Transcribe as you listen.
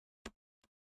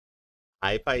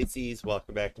Hi Pisces,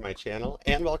 welcome back to my channel,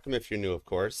 and welcome if you're new, of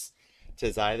course.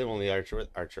 'Tis I, the only Archer with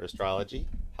Archer Astrology.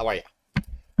 How are ya?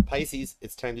 Pisces,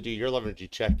 it's time to do your love energy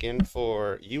check-in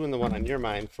for you and the one on your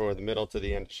mind for the middle to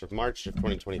the end of March of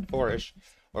 2024-ish,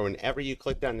 or whenever you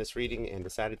clicked on this reading and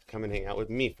decided to come and hang out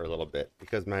with me for a little bit,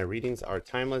 because my readings are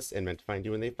timeless and meant to find you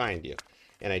when they find you.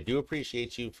 And I do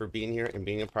appreciate you for being here and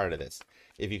being a part of this.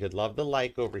 If you could love the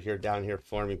like over here down here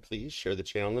for me, please share the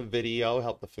channel and the video,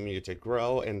 help the community to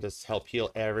grow and just help heal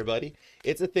everybody.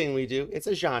 It's a thing we do, it's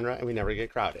a genre, and we never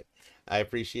get crowded. I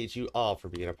appreciate you all for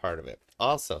being a part of it.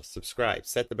 Also, subscribe,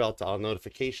 set the bell to all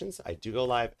notifications. I do go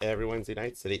live every Wednesday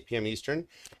nights at 8 p.m. Eastern.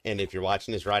 And if you're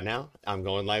watching this right now, I'm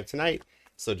going live tonight.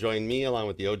 So join me along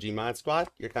with the OG Mod Squad,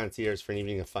 your concierge for an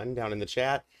evening of fun down in the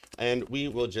chat. And we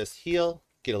will just heal,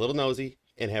 get a little nosy,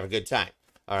 and have a good time.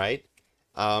 All right?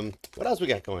 What else we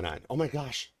got going on? Oh my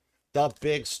gosh, the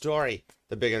big story,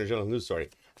 the big energetic news story.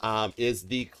 Is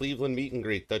the Cleveland meet and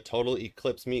greet. The total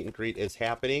eclipse meet and greet is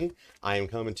happening. I am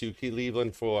coming to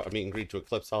Cleveland for a meet and greet to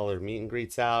eclipse all their meet and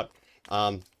greets out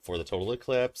for the total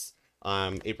eclipse.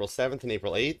 April 7th and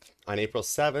April 8th. On April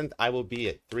 7th, I will be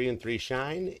at 3 and 3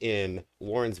 Shine in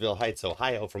Warrensville Heights,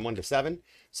 Ohio from 1 to 7.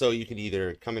 So you can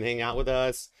either come and hang out with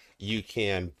us. You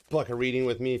can book a reading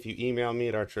with me if you email me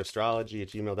at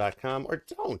archerastrology@gmail.com, or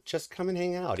don't, just come and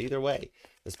hang out. Either way,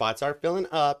 the spots are filling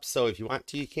up, so if you want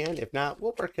to, you can. If not,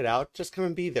 we'll work it out. Just come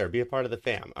and be there. Be a part of the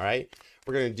fam, all right?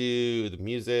 We're going to do the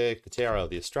music, the tarot,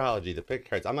 the astrology, the pick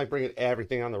cards. I'm like bringing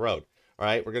everything on the road, all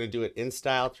right? We're going to do it in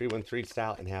style, 313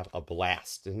 style, and have a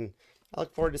blast. And I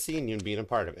look forward to seeing you and being a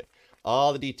part of it.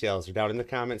 All the details are down in the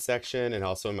comment section and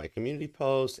also in my community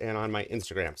post and on my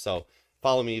Instagram. So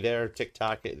follow me there,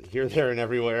 TikTok, here, there, and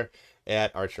everywhere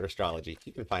at Archer Astrology.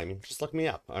 You can find me. Just look me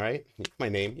up, all right? My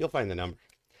name, you'll find the number.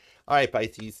 All right,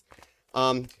 Pisces.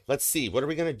 Let's see. What are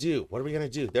we going to do? What are we going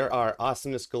to do? There are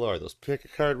awesomeness galore. Those pick a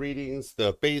card readings,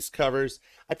 the base covers.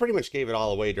 I pretty much gave it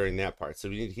all away during that part, so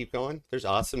we need to keep going. There's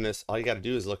awesomeness. All you got to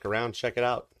do is look around, check it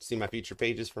out, see my feature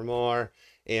pages for more,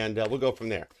 and we'll go from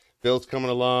there. Bill's coming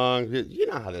along. You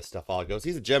know how this stuff all goes.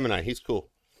 He's a Gemini. He's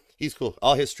cool. He's cool.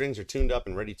 All his strings are tuned up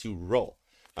and ready to roll.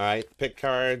 All right, pick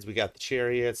cards. We got the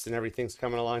chariots and everything's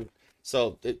coming along.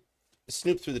 So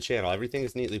snoop through the channel. Everything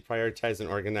is neatly prioritized and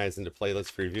organized into playlists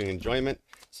for your viewing enjoyment,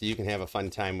 so you can have a fun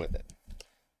time with it.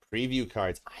 Preview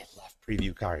cards. I love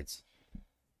preview cards.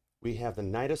 We have the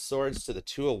Knight of Swords to the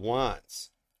Two of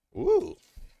Wands. Ooh.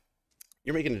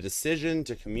 You're making a decision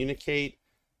to communicate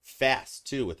fast,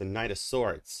 too, with the Knight of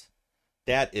Swords.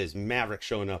 That is Maverick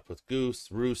showing up with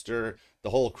Goose, Rooster,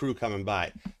 the whole crew coming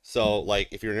by. So, like,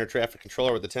 if you're an air traffic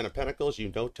controller with the 10 of Pentacles,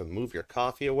 you know to move your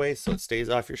coffee away so it stays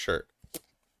off your shirt.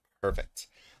 Perfect.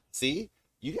 See,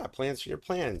 you got plans for your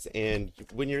plans. And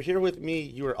when you're here with me,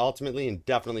 you are ultimately and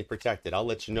definitely protected. I'll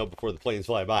let you know before the planes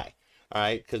fly by. All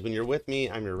right? Because when you're with me,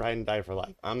 I'm your ride and die for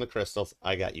life. I'm the crystals.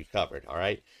 I got you covered. All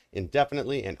right?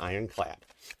 Indefinitely and ironclad.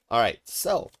 All right.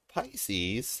 So,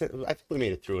 Pisces, I think we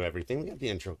made it through everything. We got the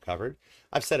intro covered.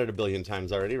 I've said it a billion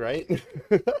times already, right?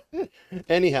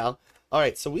 Anyhow, all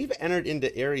right, so we've entered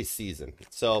into Aries season.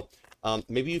 So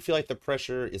maybe you feel like the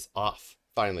pressure is off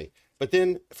finally, but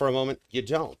then for a moment you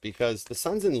don't, because the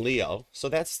sun's in Leo. So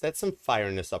that's some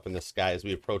fireness up in the sky as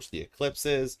we approach the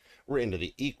eclipses. We're into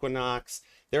the equinox.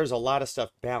 There's a lot of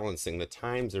stuff balancing. The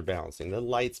times are balancing, the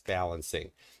light's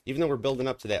balancing. Even though we're building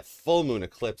up to that full moon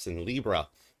eclipse in Libra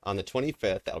on the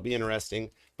 25th, that'll be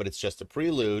interesting, but it's just a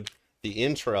prelude, the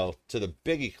intro to the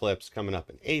big eclipse coming up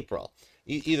in April.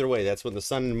 Either way, that's when the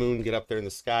sun and moon get up there in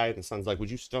the sky, and the sun's like,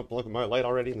 would you stop looking at my light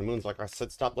already? And the moon's like, I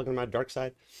said, stop looking at my dark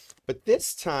side. But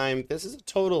this time, this is a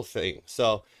total thing.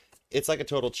 So it's like a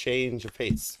total change of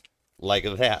pace. Like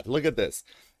that. Look at this.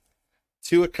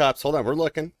 Two of Cups. Hold on. We're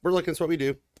looking. It's what we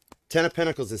do. 10 of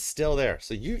Pentacles is still there.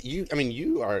 So I mean,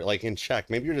 you are like in check.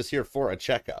 Maybe you're just here for a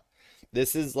checkup.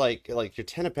 This is like your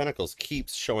 10 of Pentacles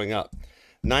keeps showing up.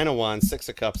 9 of Wands, 6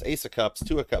 of Cups, Ace of Cups,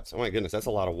 2 of Cups. Oh my goodness, that's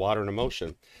a lot of water and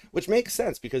emotion. Which makes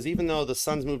sense, because even though the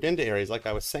sun's moved into Aries, like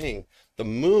I was saying, the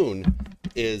moon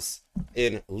is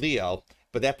in Leo,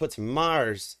 but that puts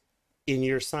Mars in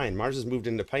your sign. Mars has moved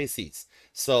into Pisces.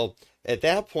 So at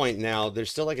that point now, there's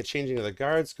still like a changing of the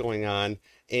guards going on,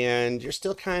 and you're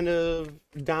still kind of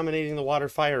dominating the water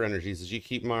fire energies as you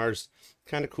keep Mars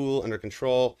kind of cool, under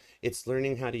control. It's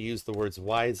learning how to use the words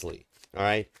wisely, all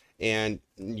right? And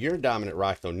your dominant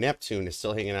rock, though, Neptune, is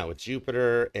still hanging out with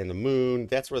Jupiter and the moon.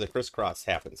 That's where the crisscross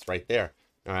happens, right there.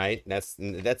 All right, that's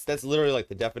literally like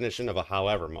the definition of a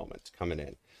however moment coming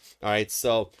in. All right,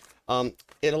 so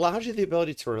it allows you the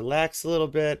ability to relax a little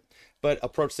bit, but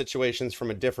approach situations from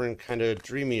a different kind of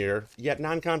dreamier yet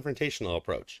non-confrontational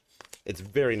approach. It's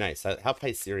very nice. How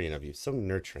Piscean of you. So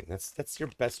nurturing. That's your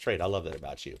best trait. I love that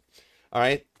about you. All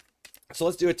right. So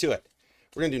let's do it to it.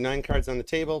 We're going to do 9 cards on the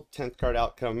table. 10th card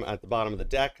outcome at the bottom of the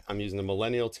deck. I'm using the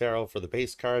Millennial Tarot for the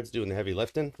base cards, doing the heavy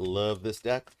lifting. Love this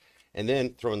deck. And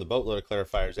then throwing the boatload of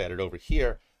clarifiers added over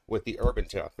here with the Urban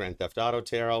Tarot, Grand Theft Auto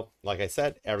Tarot. Like I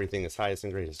said, everything is highest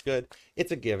and greatest good.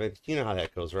 It's a given. You know how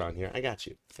that goes around here. I got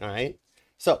you. All right.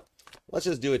 So let's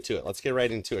just do it to it. Let's get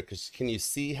right into it. Because can you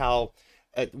see how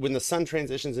when the sun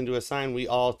transitions into a sign, we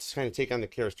all kind of take on the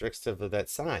characteristics of that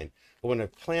sign. But when a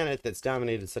planet that's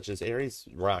dominated, such as Aries,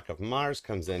 rock of Mars,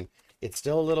 comes in, it's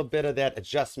still a little bit of that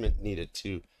adjustment needed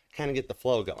to kind of get the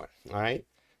flow going. All right.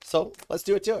 So let's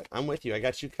do it to it. I'm with you. I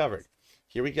got you covered.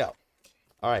 Here we go.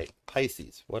 All right,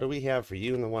 Pisces, what do we have for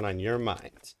you and the one on your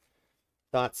mind?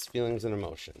 Thoughts, feelings, and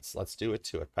emotions. Let's do it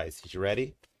to it, Pisces. You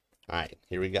ready? All right,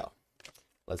 here we go.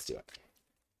 Let's do it.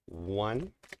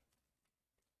 1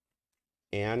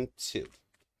 and 2.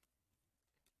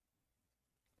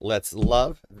 Let's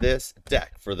love this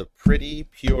deck for the pretty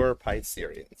pure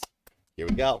Pisceans. Here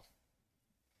we go.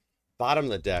 Bottom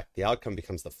of the deck, the outcome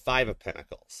becomes the 5 of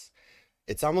Pentacles.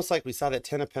 It's almost like we saw that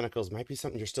 10 of Pentacles might be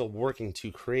something you're still working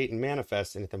to create and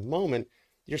manifest. And at the moment,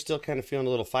 you're still kind of feeling a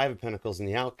little 5 of Pentacles in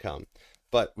the outcome.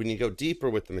 But when you go deeper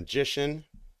with the Magician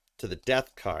to the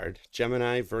Death card,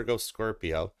 Gemini, Virgo,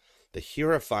 Scorpio, the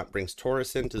Hierophant brings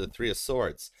Taurus into the 3 of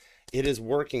Swords. It is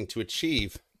working to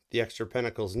achieve the extra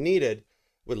Pentacles needed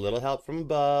with little help from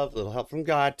above, little help from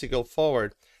God to go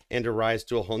forward and to rise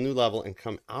to a whole new level and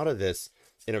come out of this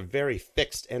in a very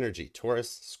fixed energy,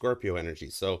 Taurus, Scorpio energy.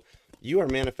 So you are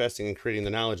manifesting and creating the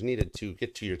knowledge needed to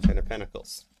get to your 10 of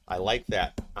Pentacles. I like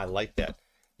that. I like that.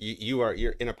 You're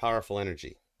in a powerful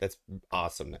energy. That's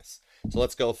awesomeness. So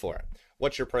let's go for it.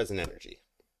 What's your present energy?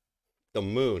 The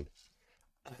moon.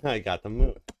 I got the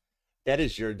moon. That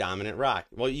is your dominant rock.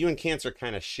 Well, you and Cancer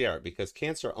kind of share it because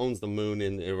Cancer owns the moon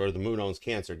or the moon owns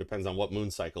Cancer. Depends on what moon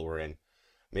cycle we're in.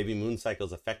 Maybe moon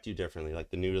cycles affect you differently,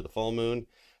 like the new to the full moon.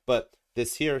 But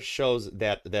this here shows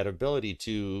that ability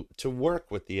to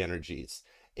work with the energies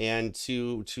and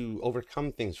to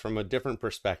overcome things from a different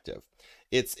perspective.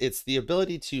 It's the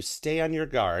ability to stay on your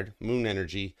guard, moon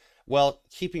energy, while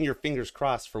keeping your fingers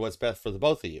crossed for what's best for the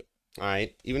both of you. All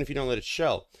right, even if you don't let it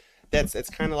show. It's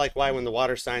kind of like why when the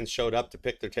water signs showed up to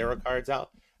pick their tarot cards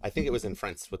out, I think it was in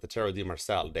France with the Tarot de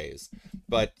Marseille days.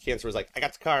 But Cancer was like, I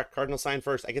got the car, cardinal sign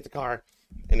first, I get the car.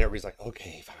 And everybody's like,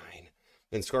 okay, fine.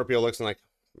 Then Scorpio looks and like,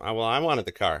 oh, well, I wanted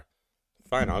the car.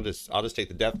 Fine, I'll just take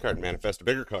the Death card and manifest a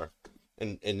bigger car.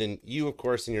 And then you, of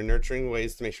course, in your nurturing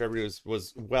ways to make sure everybody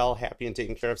was well, happy, and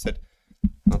taken care of, said,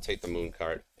 I'll take the moon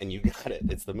card. And you got it.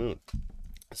 It's the moon.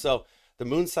 So the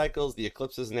moon cycles, the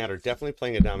eclipses, and that are definitely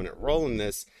playing a dominant role in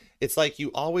this. It's like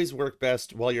you always work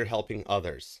best while you're helping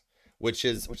others, which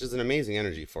is an amazing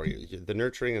energy for you. The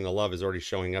nurturing and the love is already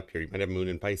showing up here. You might have moon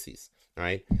in Pisces. All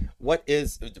right. What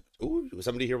is, ooh,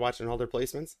 somebody here watching all their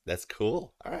placements? That's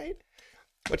cool. All right.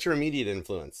 What's your immediate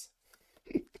influence?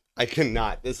 I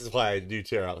cannot. This is why I do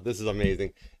tarot. This is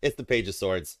amazing. It's the Page of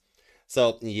Swords.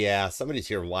 So yeah, somebody's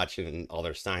here watching all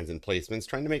their signs and placements,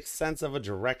 trying to make sense of a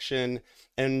direction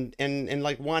and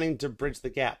like wanting to bridge the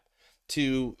gap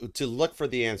to look for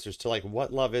the answers to like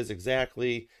what love is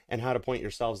exactly and how to point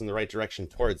yourselves in the right direction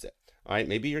towards it. All right.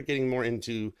 Maybe you're getting more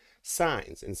into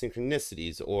signs and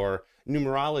synchronicities or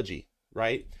numerology,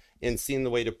 right? And seeing the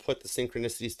way to put the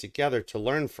synchronicities together to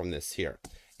learn from this here.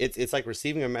 It's like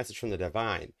receiving a message from the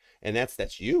divine, and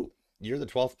that's you. You're the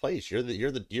 12th place. You're the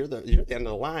end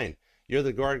of the line. You're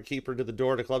the guard keeper to the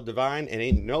door to Club Divine, and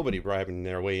ain't nobody bribing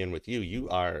their way in with you. You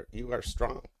are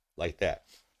strong like that.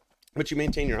 But you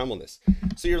maintain your humbleness.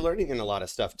 So you're learning in a lot of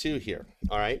stuff too here.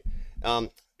 All right.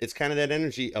 It's kind of that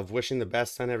energy of wishing the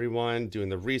best on everyone, doing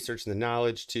the research and the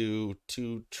knowledge to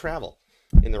travel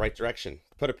in the right direction.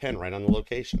 Put a pen right on the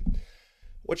location.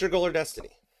 What's your goal or destiny?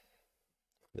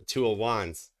 The 2 of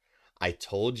Wands. I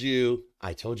told you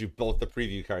both the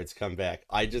preview cards come back.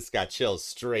 I just got chills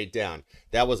straight down.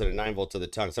 That wasn't a 9-volt to the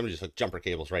tongue. Somebody just hooked jumper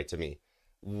cables right to me.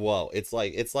 Whoa. It's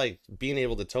like being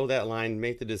able to toe that line,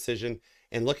 make the decision,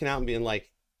 and looking out and being like,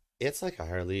 it's like I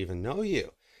hardly even know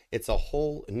you. It's a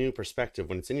whole new perspective.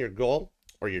 When it's in your goal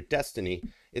or your destiny,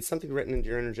 it's something written into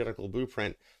your energetical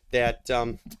blueprint that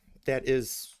that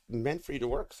is meant for you to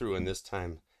work through in this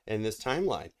time, in this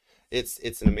timeline. It's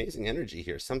an amazing energy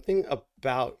here. Something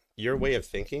about your way of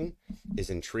thinking is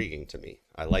intriguing to me.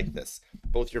 I like this.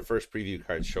 Both your first preview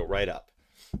cards show right up.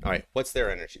 All right, what's their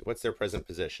energy? What's their present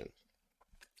position?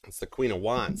 It's the Queen of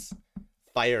Wands,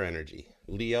 fire energy.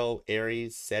 Leo,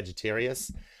 Aries,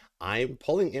 Sagittarius. I'm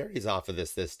pulling Aries off of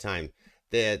this time.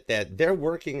 That they're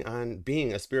working on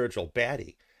being a spiritual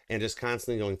baddie and just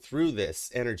constantly going through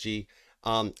this energy,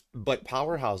 but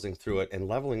powerhousing through it and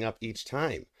leveling up each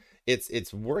time.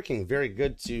 It's working very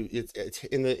good to it's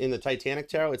in the Titanic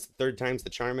Tarot, it's the third time's the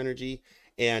charm energy.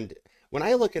 And when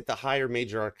I look at the higher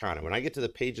major arcana, when I get to the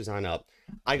pages on up,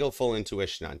 I go full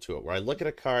intuition onto it, where I look at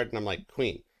a card and I'm like,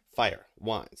 Queen, Fire,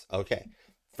 Wands. Okay.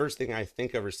 First thing I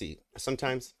think of or see,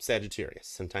 sometimes Sagittarius,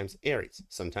 sometimes Aries,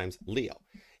 sometimes Leo.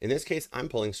 In this case, I'm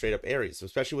pulling straight up Aries,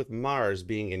 especially with Mars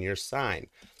being in your sign.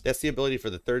 That's the ability for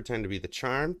the third time to be the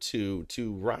charm, to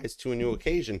rise to a new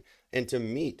occasion, and to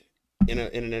meet in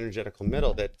an energetical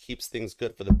middle that keeps things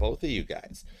good for the both of you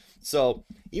guys. So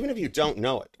even if you don't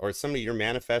know it, or it's somebody you're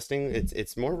manifesting,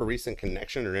 it's more of a recent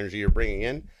connection or energy you're bringing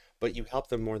in, but you help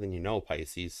them more than you know,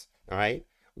 Pisces. All right.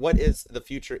 What is the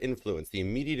future influence, the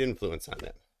immediate influence on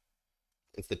them?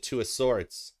 It's the Two of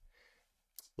Swords,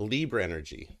 Libra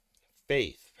energy,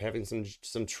 faith, having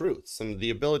some truth, the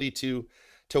ability to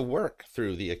work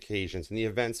through the occasions and the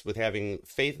events with having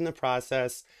faith in the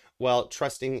process while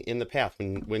trusting in the path.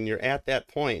 When you're at that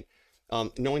point,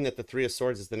 knowing that the Three of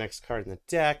Swords is the next card in the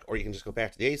deck, or you can just go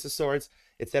back to the Ace of Swords,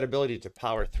 it's that ability to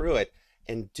power through it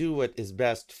and do what is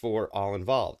best for all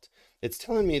involved. It's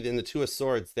telling me in the Two of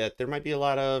Swords that there might be a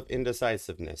lot of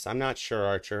indecisiveness. I'm not sure,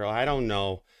 Archer. I don't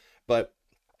know. But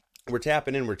we're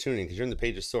tapping in, we're tuning, because you're in the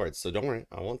Page of Swords. So don't worry,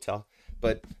 I won't tell.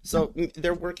 But so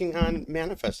they're working on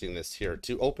manifesting this here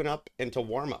to open up and to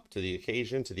warm up to the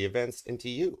occasion, to the events, and to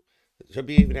you. It should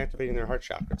be even activating their heart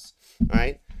chakras. All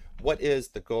right. What is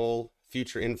the goal,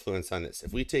 future influence on this?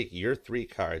 If we take your 3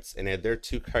 cards and add their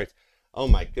 2 cards, oh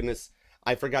my goodness,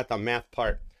 I forgot the math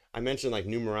part. I mentioned like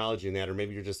numerology and that, or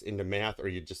maybe you're just into math, or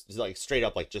you just like straight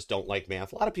up like just don't like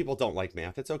math. A lot of people don't like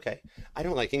math. It's okay. I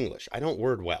don't like English. I don't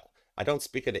word well. I don't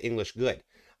speak it English good.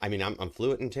 I mean, I'm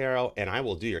fluent in tarot, and I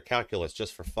will do your calculus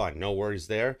just for fun. No worries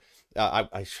there.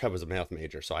 I was a math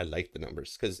major, so I like the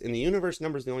numbers, because in the universe,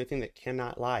 numbers are the only thing that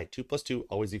cannot lie. 2 + 2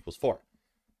 always equals 4.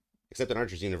 Except in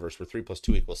Archer's universe, where 3 +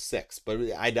 2 = 6. But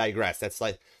I digress. That's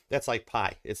like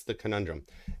pi. It's the conundrum.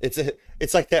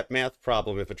 It's like that math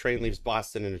problem. If a train leaves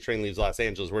Boston and a train leaves Los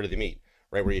Angeles, where do they meet?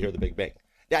 Right where you hear the Big Bang.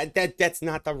 That's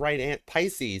not the right answer.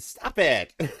 Pisces, stop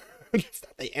it. That's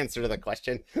not the answer to the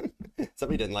question.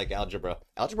 Somebody didn't like algebra.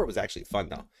 Algebra was actually fun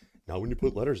though. Now when you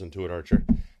put letters into it, Archer,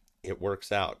 it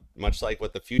works out. Much like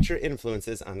what the future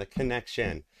influences on the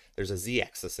connection. There's a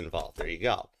z-axis involved. There you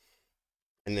go.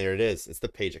 And there it is. It's the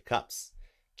Page of Cups.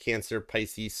 Cancer,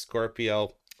 Pisces,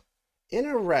 Scorpio.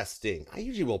 Interesting. I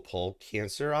usually will pull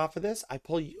Cancer off of this. I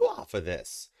pull you off of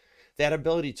this. That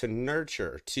ability to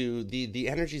nurture, to the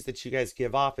energies that you guys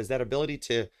give off, is that ability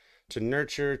to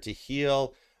nurture, to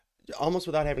heal, almost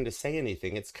without having to say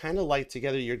anything. It's kind of like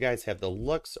together you guys have the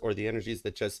looks or the energies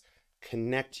that just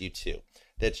connect you to,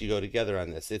 that you go together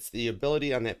on this. It's the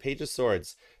ability on that Page of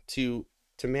Swords to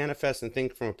manifest and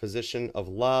think from a position of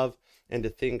love, and to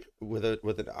think with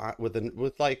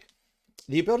like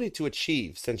the ability to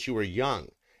achieve since you were young,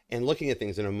 and looking at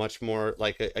things in a much more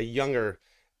like a younger,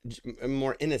 a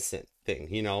more innocent thing,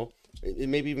 you know, it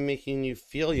may be even making you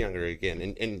feel younger again.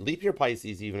 And leap year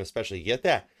Pisces even especially get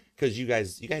that, because you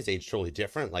guys age totally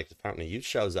different. Like the Fountain of Youth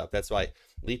shows up. That's why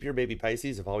leap year baby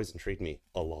Pisces have always intrigued me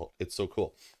a lot. It's so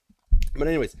cool. But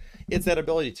anyways, it's that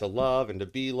ability to love and to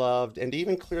be loved, and to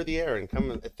even clear the air and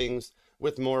come at things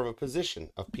with more of a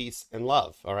position of peace and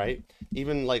love. All right.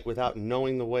 Even like without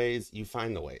knowing the ways, you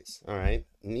find the ways. All right.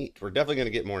 Neat. We're definitely going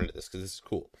to get more into this because this is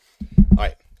cool. All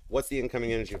right. What's the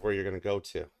incoming energy of where you're going to go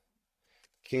to?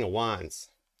 King of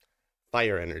Wands,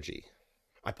 fire energy.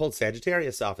 I pulled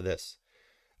Sagittarius off of this.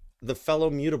 The fellow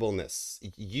mutableness.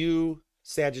 You,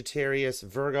 Sagittarius,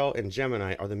 Virgo, and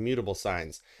Gemini are the mutable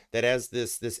signs. That as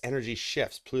this energy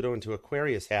shifts, Pluto into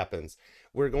Aquarius happens,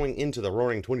 we're going into the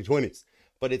roaring 2020s.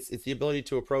 But it's the ability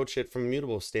to approach it from a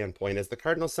mutable standpoint, as the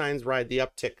cardinal signs ride the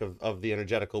uptick of the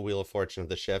energetical wheel of fortune of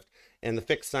the shift, and the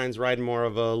fixed signs ride more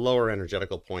of a lower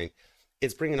energetical point.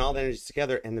 It's bringing all the energies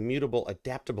together, and the mutable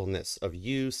adaptableness of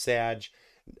you, Sag,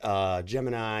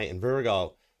 Gemini, and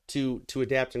Virgo to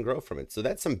adapt and grow from it. So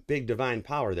that's some big divine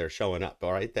power there showing up.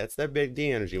 All right, that's that big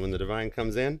D energy. When the divine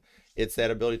comes in, it's that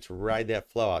ability to ride that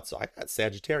flow out. So I got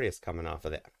Sagittarius coming off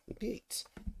of that. Neat.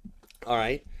 All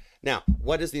right. Now,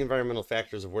 what is the environmental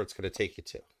factors of where it's going to take you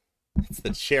to? It's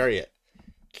the Chariot,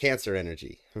 Cancer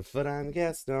energy. Foot on the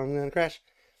gas, no, I'm going to crash.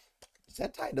 Is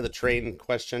that tied to the train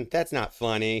question? That's not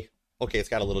funny. Okay, it's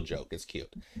got a little joke. It's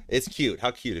cute. It's cute.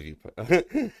 How cute of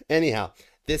you. Anyhow,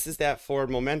 this is that forward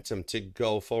momentum to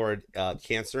go forward,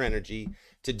 Cancer energy,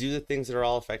 to do the things that are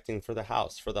all affecting for the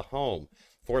house, for the home.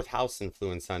 4th house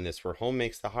influence on this, where home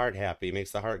makes the heart happy,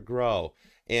 makes the heart grow,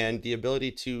 and the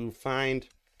ability to find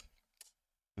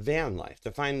van life,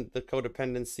 to find the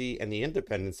codependency and the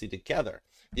independency together,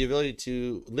 the ability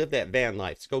to live that van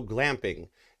life, to go glamping,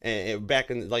 and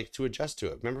back in, like, to adjust to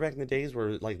it. Remember back in the days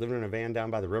where like living in a van down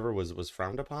by the river was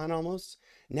frowned upon almost?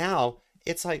 Now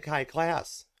it's like high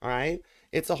class. All right,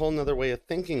 it's a whole nother way of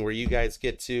thinking where you guys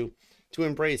get to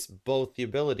embrace both the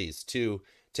abilities to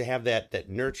have that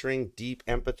nurturing, deep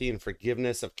empathy and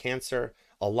forgiveness of Cancer,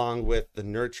 along with the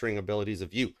nurturing abilities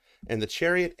of you. And the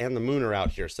Chariot and the Moon are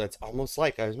out here, so it's almost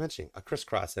like I was mentioning a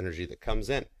crisscross energy that comes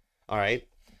in. All right,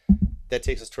 that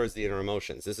takes us towards the inner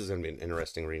emotions. This is going to be an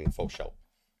interesting reading, faux show.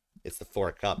 It's the Four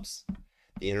of Cups.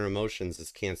 The inner emotions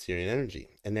is Cancerian energy,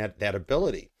 and that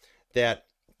ability that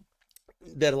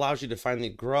allows you to finally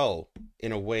grow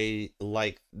in a way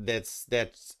like that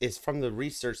is from the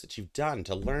research that you've done,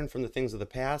 to learn from the things of the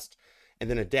past and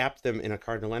then adapt them in a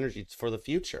cardinal energy for the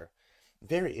future.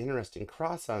 Very interesting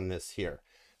cross on this here.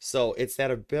 So it's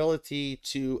that ability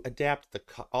to adapt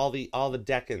all the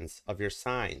decans of your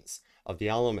signs, of the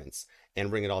elements,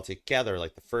 and bring it all together,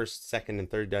 like the first, second, and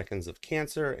third decans of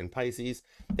Cancer and Pisces,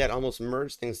 that almost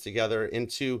merge things together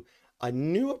into a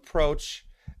new approach,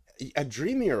 a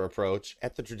dreamier approach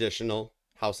at the traditional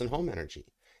house and home energy.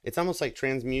 It's almost like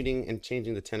transmuting and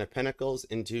changing the Ten of Pentacles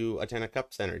into a Ten of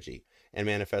Cups energy and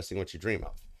manifesting what you dream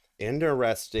of.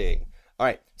 Interesting. All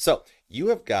right, so you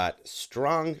have got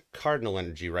strong cardinal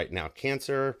energy right now.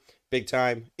 Cancer, big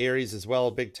time. Aries as well,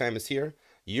 big time is here.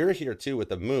 You're here too with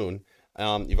the Moon.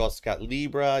 You've also got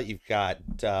Libra. You've got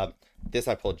this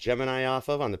I pulled Gemini off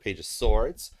of on the Page of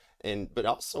Swords, but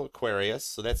also Aquarius,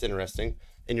 so that's interesting.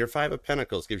 And your Five of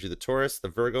Pentacles gives you the Taurus, the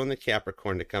Virgo, and the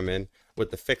Capricorn to come in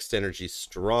with the fixed energy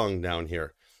strong down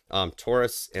here.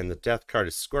 Taurus, and the Death card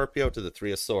is Scorpio to the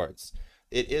Three of Swords.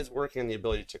 It is working on the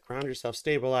ability to ground yourself,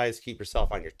 stabilize, keep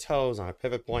yourself on your toes, on a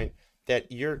pivot point, that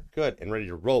you're good and ready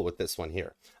to roll with this one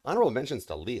here. Honorable mentions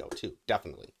to Leo too,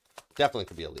 definitely. Definitely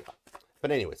could be a Leo.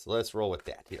 But anyways, let's roll with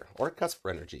that here. Or Cusp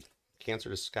energy. Cancer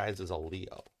disguised as a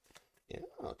Leo. Yeah,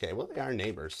 okay, well, they are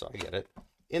neighbors, so I get it.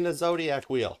 In the Zodiac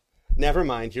wheel. Never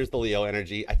mind, here's the Leo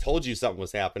energy. I told you something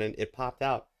was happening. It popped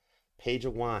out. Page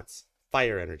of Wands,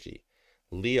 fire energy.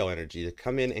 Leo energy to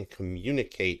come in and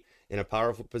communicate in a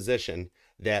powerful position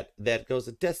that goes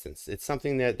a distance. It's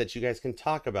something that you guys can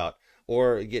talk about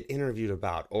or get interviewed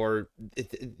about, or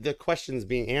the questions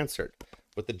being answered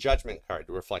with the Judgment card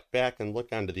to reflect back and look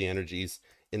onto the energies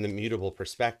in the mutable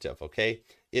perspective, okay?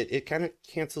 It kind of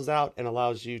cancels out and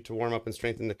allows you to warm up and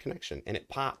strengthen the connection, and it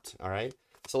popped, all right?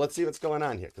 So let's see what's going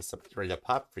on here, because somebody's ready to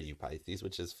pop for you, Pisces,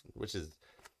 which is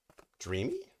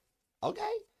dreamy.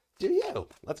 Okay, do you?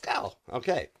 Let's go.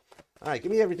 Okay. All right,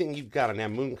 give me everything you've got on that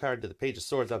Moon card to the Page of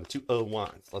Swords on the Two of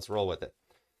Wands. Let's roll with it.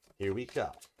 Here we go.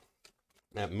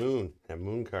 That Moon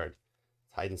card,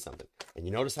 it's hiding something. And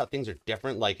you notice how things are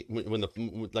different? Like you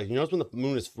notice when the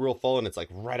Moon is real full and it's like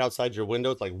right outside your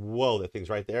window, it's like, whoa, that thing's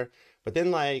right there. But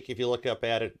then, like, if you look up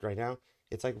at it right now,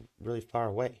 it's like really far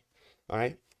away. All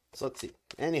right, so let's see.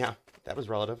 Anyhow, that was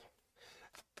relative.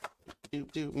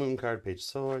 Moon card, Page of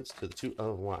Swords to the Two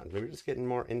of Wands. Maybe we're just getting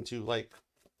more into like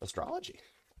astrology.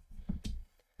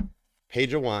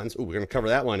 Page of Wands. Ooh, we're going to cover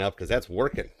that one up because that's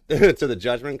working. To the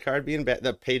Judgment card being back.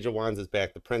 The Page of Wands is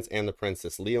back. The Prince and the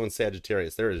Princess. Leo and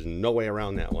Sagittarius. There is no way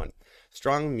around that one.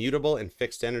 Strong, mutable, and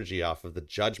fixed energy off of the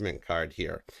Judgment card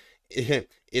here.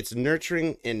 It's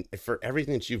nurturing and for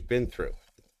everything that you've been through.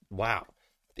 Wow.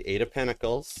 The Eight of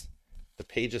Pentacles. The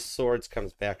Page of Swords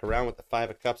comes back around with the Five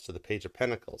of Cups to the Page of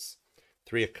Pentacles.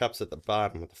 Three of Cups at the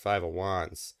bottom with the Five of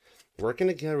Wands. Working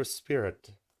together with Spirit.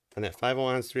 And that Five of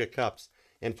Wands, Three of Cups.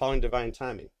 And following divine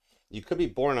timing. You could be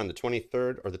born on the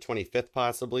 23rd or the 25th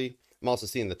possibly. I'm also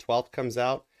seeing the 12th comes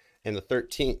out and the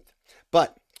 13th.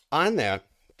 But on that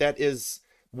is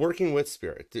working with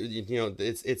Spirit. You know,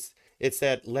 it's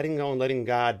that letting go and letting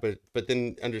God, but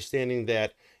then understanding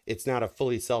that it's not a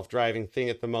fully self-driving thing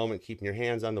at the moment, keeping your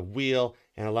hands on the wheel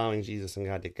and allowing Jesus and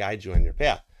God to guide you on your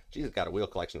path. Jesus got a wheel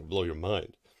collection to blow your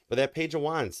mind. But that Page of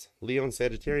Wands, Leo and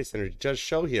Sagittarius energy does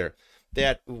show here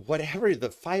that whatever the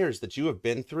fires that you have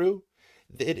been through,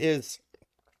 it's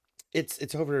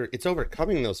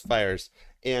overcoming those fires,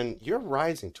 and you're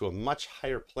rising to a much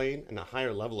higher plane and a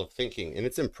higher level of thinking, and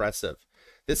it's impressive.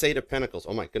 This Eight of Pentacles,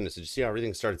 oh my goodness, did you see how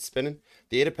everything started spinning?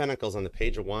 The Eight of Pentacles on the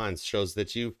Page of Wands shows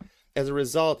that you, as a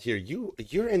result here,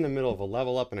 you're in the middle of a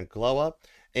level up and a glow up,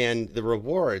 and the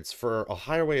rewards for a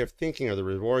higher way of thinking are the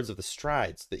rewards of the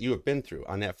strides that you have been through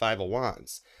on that Five of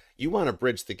Wands. You want to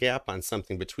bridge the gap on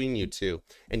something between you two,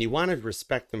 and you want to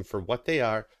respect them for what they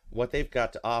are, what they've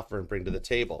got to offer and bring to the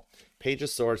table. Page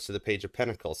of Swords to the Page of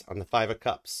Pentacles on the Five of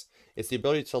Cups. It's the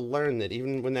ability to learn that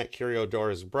even when that curio door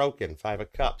is broken, Five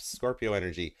of Cups, Scorpio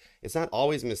energy, it's not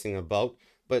always missing a boat,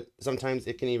 but sometimes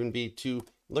it can even be to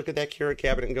look at that carrot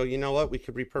cabinet and go, you know what, we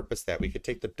could repurpose that. We could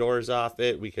take the doors off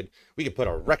it. We could put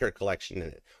a record collection in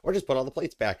it, or just put all the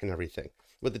plates back and everything.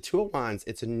 With the Two of Wands,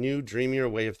 it's a new, dreamier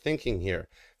way of thinking here,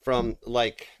 from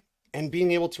like, and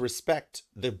being able to respect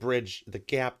the bridge, the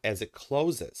gap as it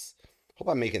closes. Hope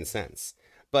I'm making sense.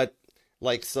 But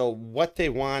like, so what they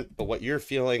want, but what you're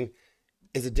feeling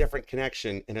is a different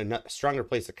connection and a stronger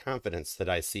place of confidence that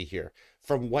I see here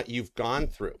from what you've gone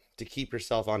through to keep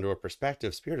yourself onto a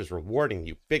perspective. Spirit is rewarding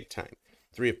you big time.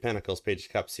 Three of Pentacles, Page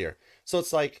of Cups here. So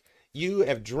it's like you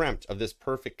have dreamt of this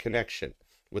perfect connection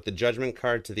with the Judgment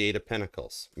card to the Eight of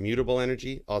Pentacles. Mutable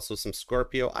energy, also some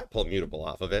Scorpio. I pull mutable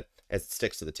off of it as it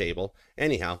sticks to the table.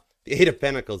 Anyhow, the Eight of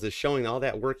Pentacles is showing all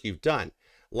that work you've done.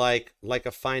 Like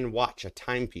a fine watch, a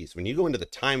timepiece. When you go into the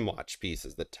time watch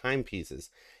pieces, the timepieces,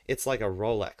 it's like a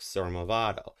Rolex or a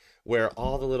Movado, where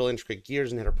all the little intricate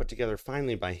gears in it are put together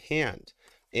finely by hand.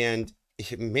 And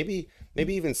maybe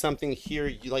even something here,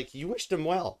 you wished them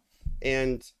well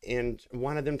and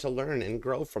wanted them to learn and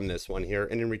grow from this one here.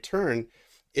 And in return,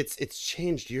 it's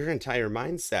changed your entire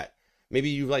mindset. Maybe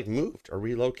you like moved or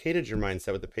relocated your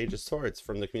mindset with the Page of Swords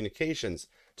from the communications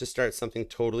to start something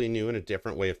totally new and a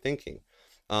different way of thinking.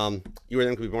 You were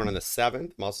then to be born on the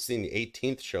 7th. I'm also seeing the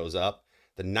 18th shows up.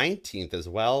 The 19th as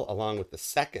well, along with the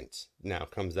 2nd now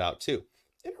comes out too.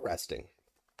 Interesting.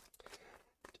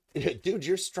 Dude,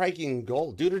 you're striking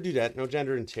gold. Dude or dudette, no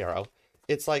gender in tarot.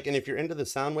 It's like, and if you're into the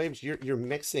sound waves, you're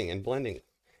mixing and blending.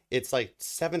 It's like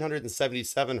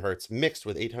 777 hertz mixed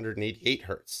with 888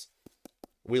 hertz.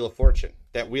 Wheel of Fortune,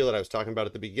 that wheel that I was talking about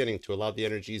at the beginning, to allow the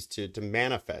energies to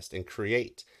manifest and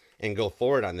create and go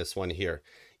forward on this one here.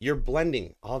 You're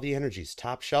blending all the energies,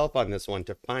 top shelf on this one,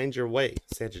 to find your way.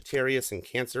 Sagittarius and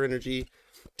Cancer energy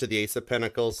to the Ace of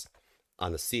Pentacles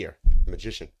on the Seer,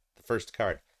 Magician, the first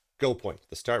card. Go point,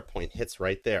 the start point hits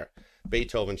right there.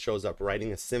 Beethoven shows up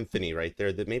writing a symphony right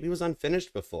there that maybe was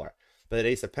unfinished before. But that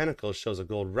Ace of Pentacles shows a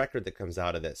gold record that comes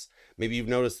out of this. Maybe you've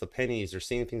noticed the pennies or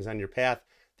seeing things on your path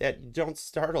that don't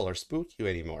startle or spook you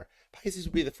anymore. Pisces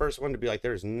would be the first one to be like,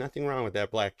 there's nothing wrong with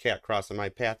that black cat crossing my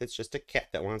path. It's just a cat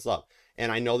that wants love.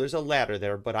 And I know there's a ladder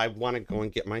there, but I want to go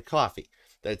and get my coffee.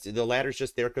 The ladder's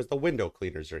just there because the window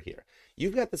cleaners are here.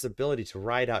 You've got this ability to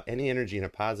ride out any energy in a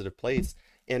positive place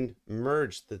and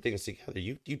merge the things together.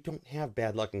 You don't have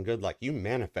bad luck and good luck. You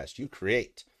manifest, you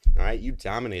create, all right? You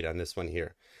dominate on this one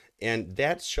here. And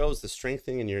that shows the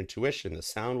strengthening in your intuition, the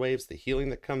sound waves, the healing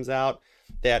that comes out,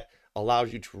 that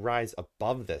allows you to rise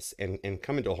above this and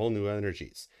come into whole new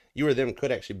energies. You or them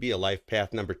could actually be a life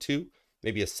path number 2,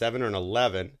 maybe a 7 or an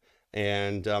 11,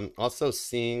 and also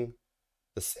seeing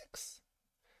the 6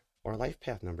 or life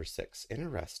path number 6.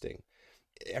 Interesting.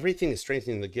 Everything is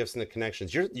strengthening the gifts and the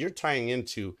connections. You're tying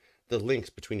into the links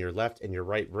between your left and your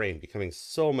right brain, becoming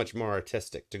so much more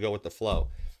artistic to go with the flow.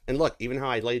 And look, even how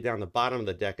I laid down the bottom of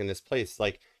the deck in this place,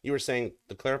 like you were saying,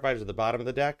 the clarifiers at the bottom of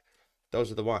the deck,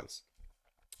 those are the ones.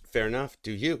 Fair enough,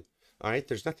 do you. All right,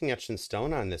 there's nothing etched in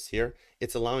stone on this here.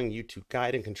 It's allowing you to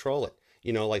guide and control it.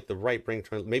 You know, like the right brain,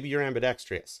 maybe you're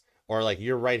ambidextrous, or like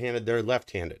you're right-handed, they're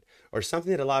left-handed, or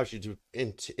something that allows you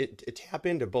to tap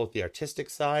into both the artistic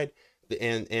side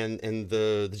and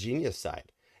the genius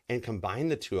side, and combine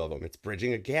the two of them. It's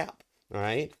bridging a gap. All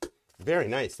right, very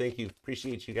nice. Thank you.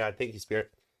 Appreciate you, God. Thank you,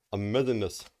 Spirit. Amazing.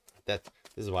 This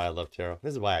is why I love tarot.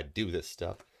 This is why I do this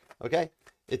stuff. Okay,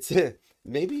 it's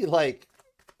maybe like,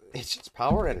 it's just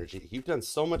power energy. You've done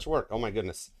so much work. Oh my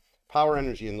goodness. Power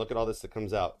energy, and look at all this that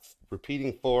comes out.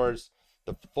 Repeating 4s,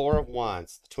 the 4 of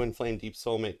Wands, the Twin Flame Deep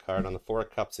Soulmate card on the 4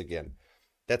 of Cups again.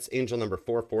 That's angel number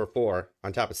 444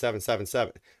 on top of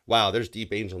 777. Wow, there's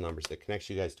deep angel numbers that connects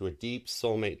you guys to a deep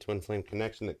soulmate twin flame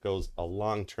connection that goes a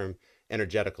long-term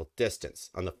energetical distance.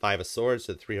 On the 5 of Swords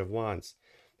to the 3 of Wands.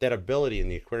 That ability in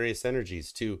the Aquarius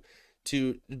energies to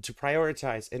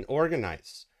prioritize and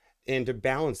organize and to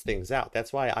balance things out.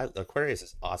 That's why Aquarius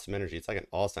is awesome energy. It's like an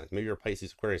all signs. Maybe you're a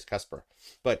Pisces, Aquarius, Cusper.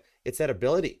 But it's that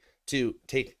ability to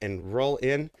take and roll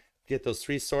in, get those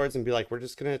 3 swords and be like, we're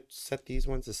just going to set these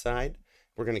ones aside.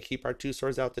 We're going to keep our 2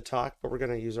 swords out to talk, but we're going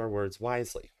to use our words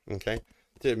wisely, okay?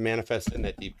 To manifest in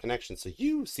that deep connection. So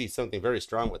you see something very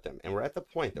strong with them. And we're at the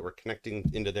point that we're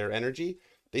connecting into their energy.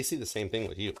 They see the same thing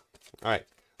with you. All right,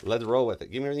 let's roll with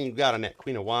it. Give me everything you got on that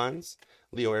Queen of Wands,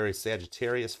 Leo, Aries,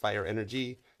 Sagittarius, fire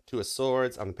energy, 2 of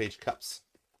Swords on the Page of Cups.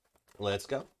 Let's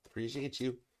go. Appreciate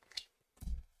you.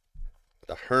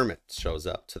 The Hermit shows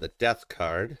up to the Death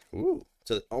card. Ooh.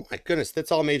 Oh my goodness,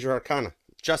 that's all major arcana.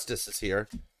 Justice is here.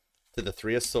 To the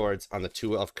 3 of Swords on the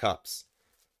 2 of Cups.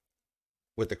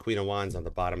 With the Queen of Wands on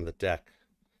the bottom of the deck.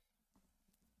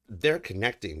 They're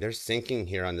connecting. They're syncing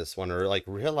here on this one, or like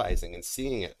realizing and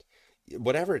seeing it.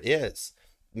 whatever it is,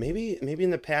 maybe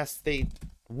in the past they,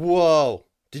 whoa,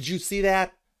 did you see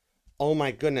that? Oh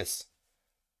my goodness.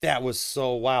 That was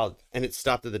so wild. And it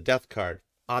stopped at the death card,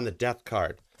 on the death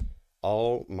card.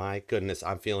 Oh my goodness,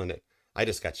 I'm feeling it. I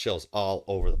just got chills all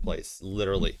over the place,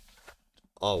 literally.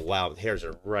 Oh wow, the hairs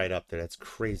are right up there. That's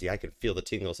crazy. I can feel the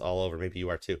tingles all over. Maybe you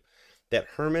are too. That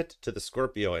Hermit to the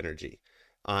Scorpio energy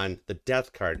on the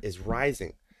death card is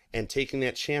rising and taking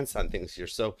that chance on things here.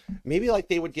 So maybe like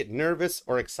they would get nervous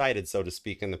or excited, so to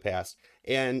speak, in the past,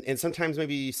 and sometimes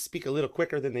maybe speak a little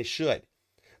quicker than they should.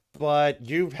 But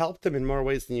you've helped them in more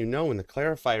ways than you know. And the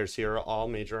clarifiers here are all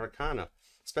major arcana,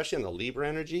 especially on the Libra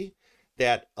energy,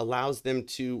 that allows them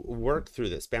to work through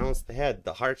this, balance the head,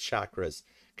 the heart chakras,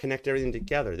 connect everything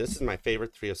together. This is my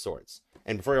favorite Three of Swords.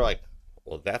 And before you're like,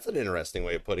 well, that's an interesting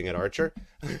way of putting it, Archer.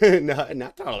 No,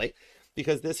 not totally.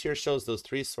 Because this here shows those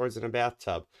three swords in a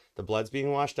bathtub. The blood's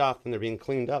being washed off and they're being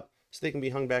cleaned up so they can be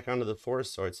hung back onto the Four of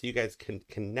Swords. So you guys can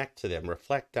connect to them,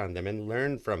 reflect on them, and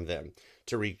learn from them,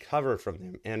 to recover from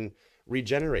them and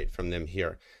regenerate from them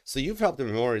here. So you've helped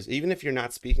them more, even if you're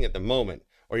not speaking at the moment,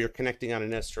 or you're connecting on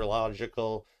an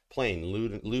astrological plane,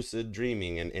 lucid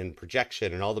dreaming and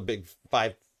projection and all the big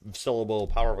 5-syllable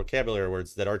power vocabulary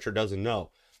words that Archer doesn't know.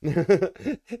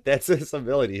 That's his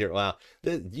ability here. Wow,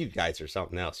 you guys are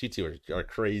something else. You two are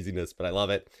craziness, but I love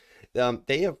it.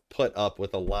 They have put up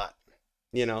with a lot,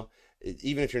 you know,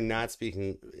 even if you're not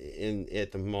speaking in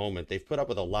at the moment. They've put up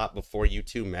with a lot before you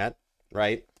two met,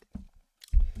 right?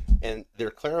 And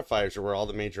their clarifiers are where all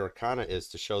the major arcana is,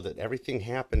 to show that everything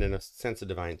happened in a sense of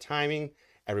divine timing.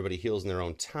 Everybody heals in their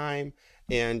own time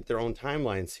and their own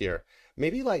timelines here.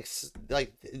 Maybe like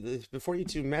before you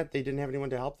two met, they didn't have anyone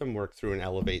to help them work through and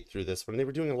elevate through this one. They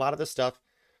were doing a lot of the stuff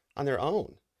on their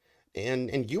own.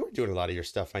 And you were doing a lot of your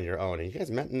stuff on your own. And you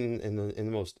guys met in the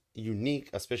most unique,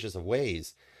 auspicious of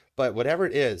ways. But whatever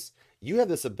it is, you have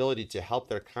this ability to help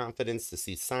their confidence, to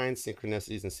see signs,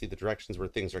 synchronicities, and see the directions where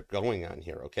things are going on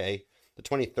here, okay? The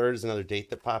 23rd is another date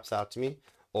that pops out to me,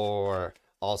 or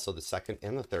also the 2nd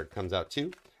and the 3rd comes out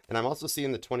too. And I'm also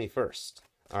seeing the 21st,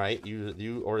 all right?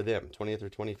 You or them, 20th or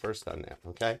 21st on that,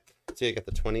 okay? See, I got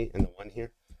the 20 and the 1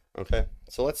 here, okay?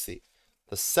 So let's see.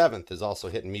 The 7th is also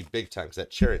hitting me big time because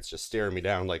that Chariot's just staring me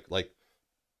down like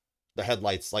the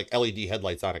headlights, like LED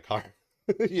headlights on a car.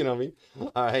 You know what I mean?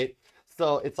 All right.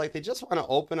 So it's like they just want to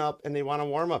open up and they want to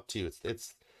warm up to you.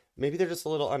 It's maybe they're just a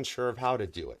little unsure of how to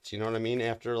do it. You know what I mean?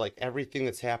 After like everything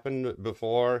that's happened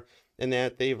before, and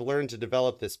that they've learned to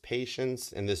develop this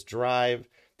patience and this drive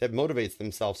that motivates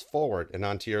themselves forward and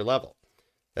onto your level.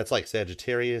 That's like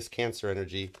Sagittarius, Cancer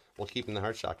energy, while keeping the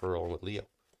heart chakra rolling with Leo.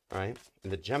 All right.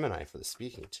 And the Gemini for the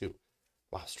speaking too.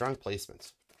 Wow. Strong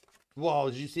placements. Whoa.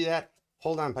 Did you see that?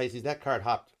 Hold on, Pisces. That card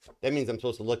hopped. That means I'm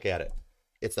supposed to look at it.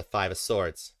 It's the 5 of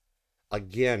Swords.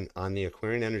 Again, on the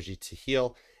Aquarian energy, to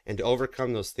heal and to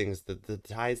overcome those things, the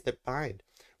ties that bind.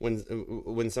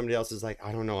 When somebody else is like,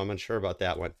 I don't know, I'm unsure about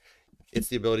that one. It's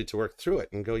the ability to work through it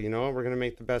and go, you know what, we're going to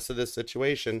make the best of this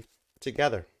situation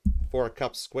together. 4 of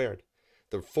Cups squared.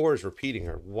 The 4s repeating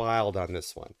are wild on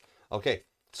this one. Okay,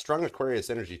 strong Aquarius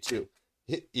energy too.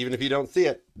 Even if you don't see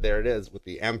it, there it is with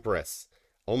the Empress.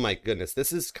 Oh my goodness,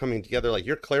 this is coming together. Like,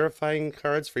 you're clarifying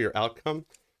cards for your outcome.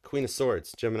 Queen of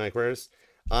Swords, Gemini, Aquarius,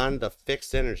 on the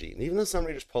fixed energy. And even though some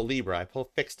readers pull Libra, I pull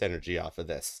fixed energy off of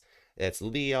this. It's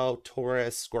Leo,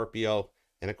 Taurus, Scorpio,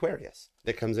 and Aquarius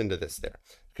that comes into this there.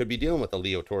 Could be dealing with a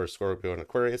Leo, Taurus, Scorpio, and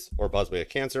Aquarius, or Buzzway of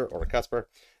Cancer, or a Cusper,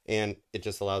 and it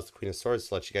just allows the Queen of Swords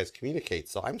to let you guys communicate.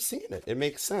 So I'm seeing it. It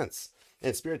makes sense.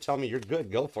 And Spirit tell me you're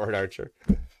good. Go for it, Archer.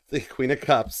 The Queen of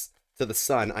Cups to the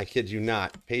Sun. I kid you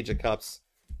not. Page of Cups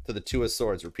to the 2 of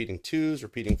Swords. Repeating 2s,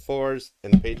 repeating 4s,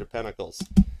 and the Page of Pentacles.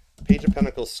 Page of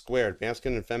Pentacles squared.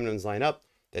 Masculine and feminines line up.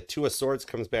 That 2 of Swords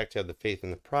comes back to have the faith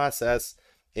in the process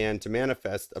and to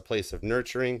manifest a place of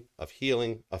nurturing, of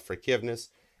healing, of forgiveness,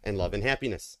 and love and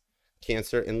happiness.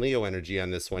 Cancer and Leo energy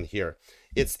on this one here.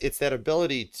 It's that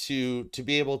ability to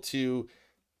be able to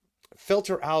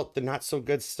filter out the not so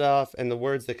good stuff and the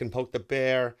words that can poke the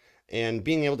bear, and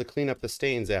being able to clean up the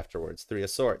stains afterwards. 3 of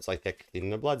Swords, like that, cleaning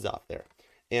the bloods off there.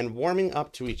 And warming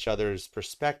up to each other's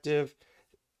perspective.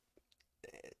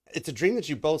 It's a dream that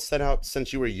you both set out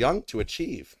since you were young to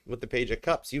achieve. With the Page of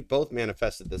Cups, you both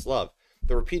manifested this love.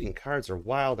 The repeating cards are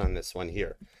wild on this one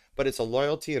here. But it's a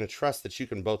loyalty and a trust that you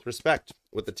can both respect.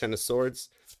 With the 10 of Swords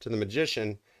to the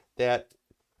Magician, that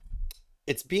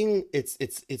it's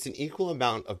an equal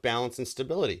amount of balance and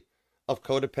stability, of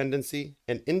codependency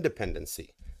and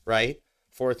independency, right?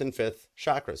 4th and 5th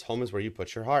chakras. Home is where you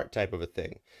put your heart, type of a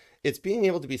thing. It's being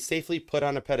able to be safely put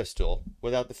on a pedestal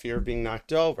without the fear of being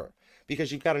knocked over. because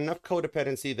you've got enough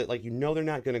codependency that, like, you know they're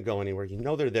not going to go anywhere. You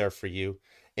know they're there for you.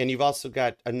 And you've also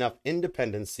got enough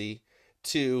independency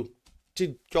to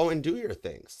go and do your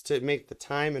things, to make the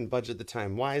time and budget the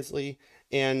time wisely,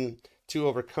 and to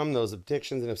overcome those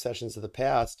addictions and obsessions of the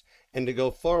past, and to go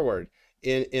forward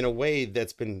in a way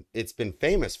that's been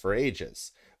famous for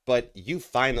ages. But you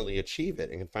finally achieve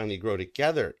it and can finally grow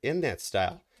together in that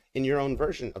style, in your own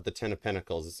version of the Ten of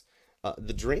Pentacles,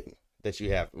 the dream that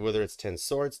you have, whether it's 10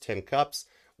 swords, 10 cups,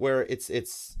 where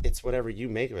it's whatever you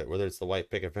make of it, whether it's the white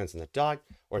picket fence and the dog,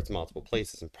 or it's multiple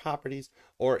places and properties,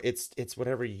 or it's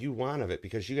whatever you want of it,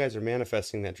 because you guys are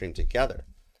manifesting that dream together.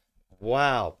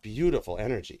 Wow, beautiful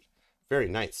energy. Very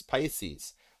nice.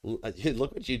 Pisces,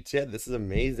 look what you did. This is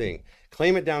amazing.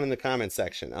 Claim it down in the comment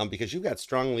section, because you've got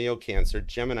strong Leo, Cancer,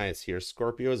 Gemini is here,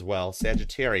 Scorpio as well,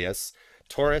 Sagittarius,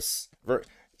 Taurus,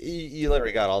 you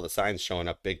literally got all the signs showing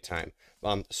up big time.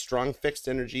 Strong fixed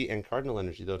energy and cardinal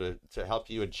energy, though, to help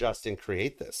you adjust and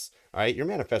create this. All right, you're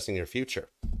manifesting your future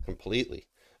completely.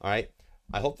 All right,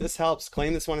 I hope this helps.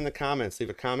 Claim this one in the comments. Leave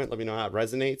a comment. Let me know how it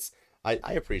resonates.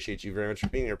 I appreciate you very much for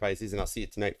being here, Pisces, and I'll see you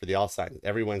tonight for the All Signs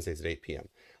every Wednesdays at 8 p.m.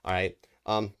 All right.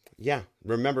 Yeah,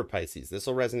 remember, Pisces, this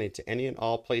will resonate to any and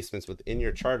all placements within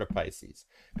your chart of Pisces,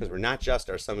 because we're not just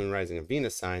our Sun, Moon, Rising, and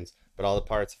Venus signs, but all the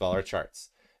parts of all our charts.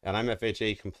 And I'm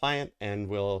FHA compliant and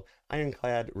will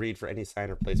ironclad read for any sign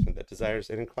or placement that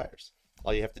desires and inquires.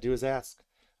 All you have to do is ask.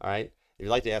 All right. If you'd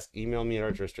like to ask, email me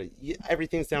at Astrology.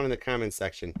 Everything's down in the comments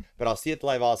section. But I'll see you at the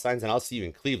live All Signs, and I'll see you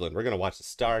in Cleveland. We're going to watch the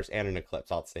stars and an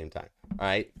eclipse all at the same time. All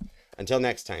right. Until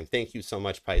next time, thank you so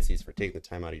much, Pisces, for taking the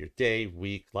time out of your day,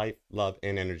 week, life, love,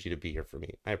 and energy to be here for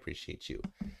me. I appreciate you.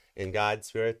 In God's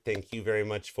spirit, thank you very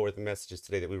much for the messages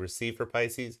today that we received for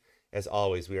Pisces. As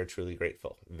always, we are truly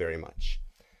grateful very much.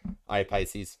 All right,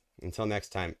 Pisces, until next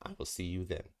time, I will see you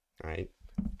then. All right,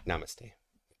 namaste.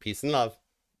 Peace and love.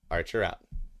 Archer out.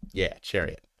 Yeah,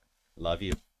 Chariot. Love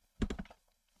you.